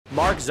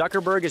Mark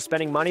Zuckerberg is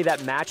spending money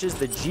that matches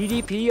the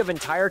GDP of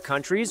entire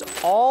countries,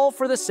 all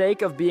for the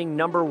sake of being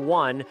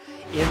 #1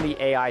 in the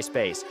AI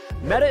space.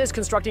 Meta is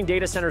constructing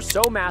data centers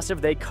so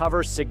massive they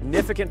cover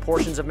significant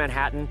portions of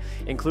Manhattan,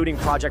 including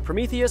Project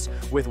Prometheus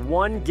with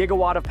 1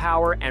 gigawatt of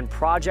power and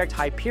Project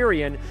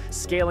Hyperion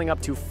scaling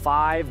up to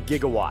 5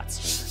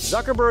 gigawatts.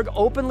 Zuckerberg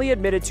openly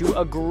admitted to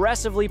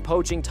aggressively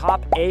poaching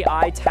top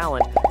AI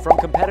talent from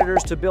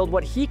competitors to build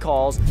what he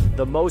calls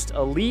the most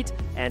elite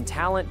and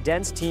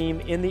talent-dense team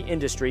in the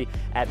industry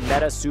at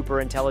Meta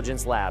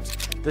Superintelligence Labs.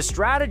 The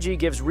strategy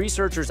gives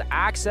researchers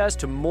access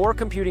to more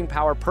computing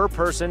power per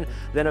person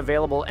than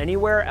available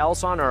anywhere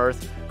else on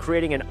Earth,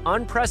 creating an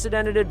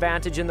unprecedented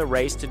advantage in the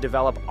race to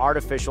develop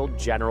artificial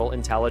general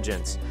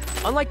intelligence.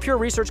 Unlike pure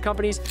research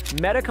companies,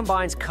 Meta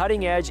combines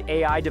cutting-edge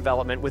AI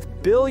development with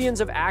billions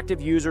of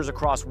active users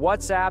across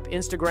WhatsApp,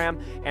 Instagram,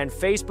 and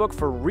Facebook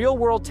for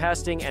real-world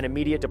testing and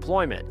immediate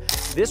deployment.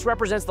 This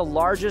represents the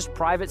largest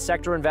private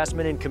sector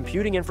investment in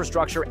computing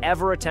infrastructure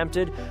ever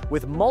attempted,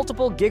 with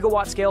multiple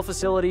gigawatt-scale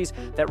facilities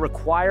that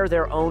require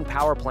their own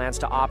power plants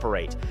to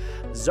operate.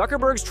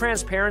 Zuckerberg's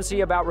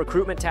transparency about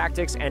recruitment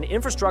tactics and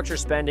infrastructure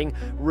spending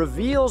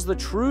reveals the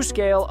true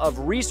scale of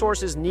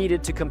resources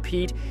needed to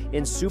compete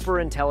in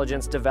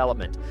superintelligence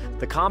development.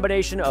 The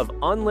combination of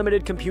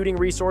unlimited computing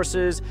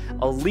resources,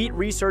 elite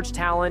research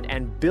talent,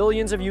 and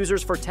billions of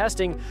users for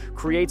testing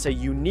creates a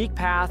unique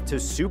path to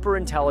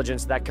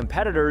superintelligence that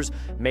competitors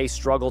may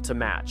struggle to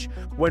match.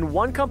 When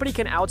one company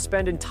can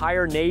outspend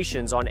entire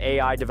nations on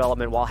AI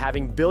development while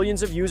having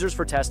billions of users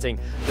for testing,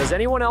 does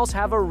anyone else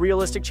have a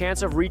realistic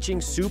chance of reaching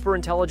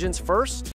superintelligence first?